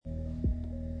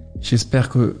J'espère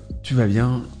que tu vas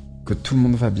bien, que tout le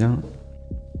monde va bien.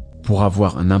 Pour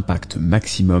avoir un impact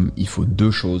maximum, il faut 2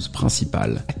 choses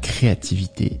principales, la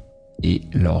créativité et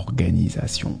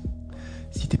l'organisation.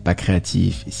 Si t'es pas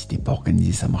créatif et si t'es pas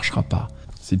organisé, ça marchera pas.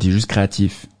 Si t'es juste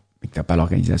créatif mais que t'as pas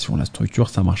l'organisation, la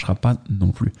structure, ça marchera pas non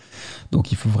plus.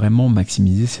 Donc il faut vraiment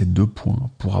maximiser ces 2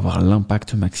 points pour avoir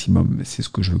l'impact maximum. C'est ce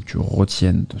que je veux que tu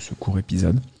retiennes de ce court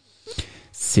épisode.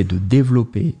 C'est de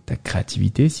développer ta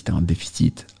créativité si tu as un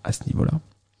déficit à ce niveau-là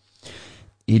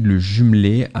et de le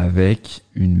jumeler avec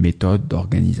une méthode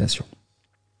d'organisation.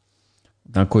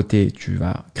 D'un côté, tu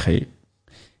vas créer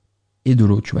et de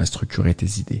l'autre, tu vas structurer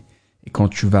tes idées. Et quand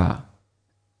tu vas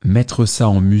mettre ça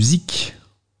en musique,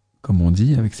 comme on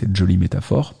dit, avec cette jolie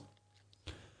métaphore,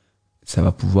 ça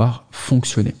va pouvoir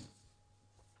fonctionner.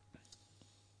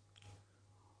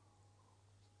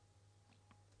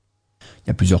 Il y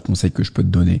a plusieurs conseils que je peux te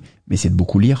donner, mais c'est de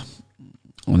beaucoup lire.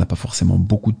 On n'a pas forcément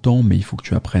beaucoup de temps, mais il faut que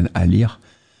tu apprennes à lire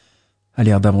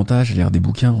davantage, à lire des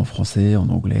bouquins en français, en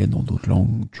anglais, dans d'autres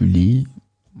langues. Tu lis.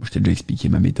 Moi, je t'ai déjà expliqué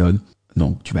ma méthode.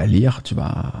 Donc, tu vas lire, tu vas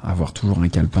avoir toujours un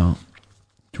calepin.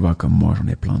 Tu vois, comme moi, j'en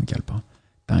ai plein de calepins.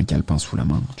 T'as un calepin sous la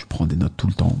main, tu prends des notes tout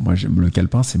le temps. Moi, le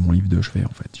calepin, c'est mon livre de chevet,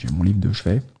 en fait. J'ai mon livre de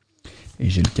chevet et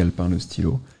j'ai le calepin, le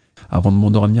stylo. Avant de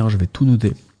m'endormir, je vais tout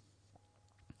noter.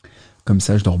 Comme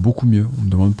ça, je dors beaucoup mieux. On me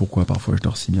demande pourquoi parfois je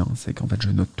dors si bien. C'est qu'en fait, je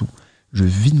note tout. Je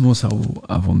vide mon cerveau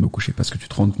avant de me coucher. Parce que tu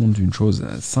te rends compte d'une chose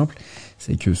simple,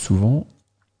 c'est que souvent,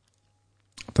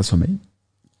 t'as sommeil,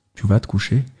 tu vas te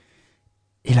coucher,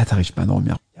 et là, t'arrives pas à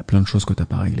dormir. Il y a plein de choses que t'as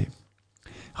pas réglées.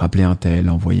 Rappeler un tel,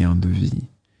 envoyer un devis,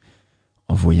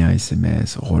 envoyer un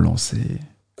SMS, relancer.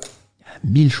 Il y a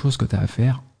 1000 choses que t'as à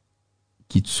faire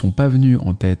qui te sont pas venues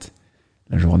en tête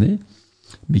la journée,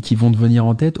 mais qui vont te venir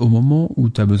en tête au moment où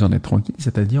tu as besoin d'être tranquille,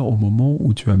 c'est-à-dire au moment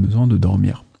où tu as besoin de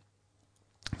dormir.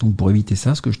 Donc pour éviter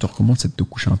ça, ce que je te recommande, c'est de te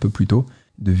coucher un peu plus tôt,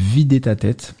 de vider ta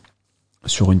tête.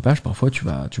 Sur une page, parfois, tu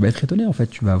vas être étonné, en fait.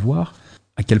 Tu vas voir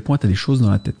à quel point tu as des choses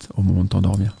dans la tête au moment de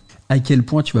t'endormir. À quel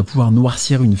point tu vas pouvoir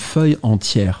noircir une feuille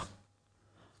entière.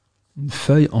 Une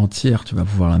feuille entière, tu vas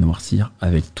pouvoir la noircir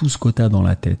avec tout ce que tu as dans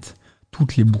la tête.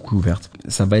 Toutes les boucles ouvertes.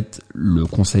 Ça va être le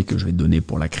conseil que je vais te donner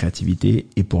pour la créativité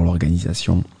et pour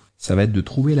l'organisation. Ça va être de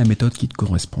trouver la méthode qui te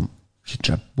correspond. J'ai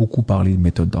déjà beaucoup parlé de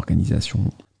méthode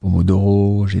d'organisation.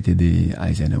 Pomodoro, GTD,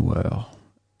 Eisenhower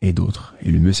et d'autres. Et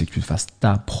le mieux, c'est que tu te fasses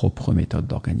ta propre méthode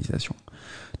d'organisation.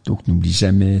 Donc n'oublie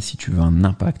jamais, si tu veux un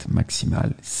impact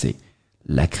maximal, c'est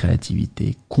la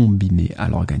créativité combinée à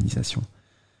l'organisation.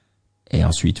 Et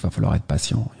ensuite, il va falloir être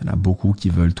patient. Il y en a beaucoup qui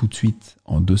veulent tout de suite,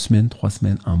 en 2 semaines, 3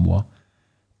 semaines, 1 mois,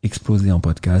 exploser en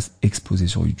podcast, exploser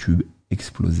sur YouTube,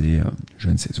 exploser je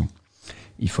ne sais où.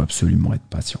 Il faut absolument être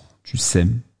patient. Tu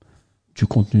sèmes du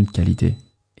contenu de qualité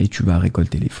et tu vas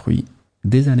récolter les fruits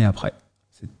des années après.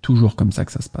 C'est toujours comme ça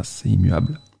que ça se passe, c'est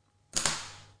immuable.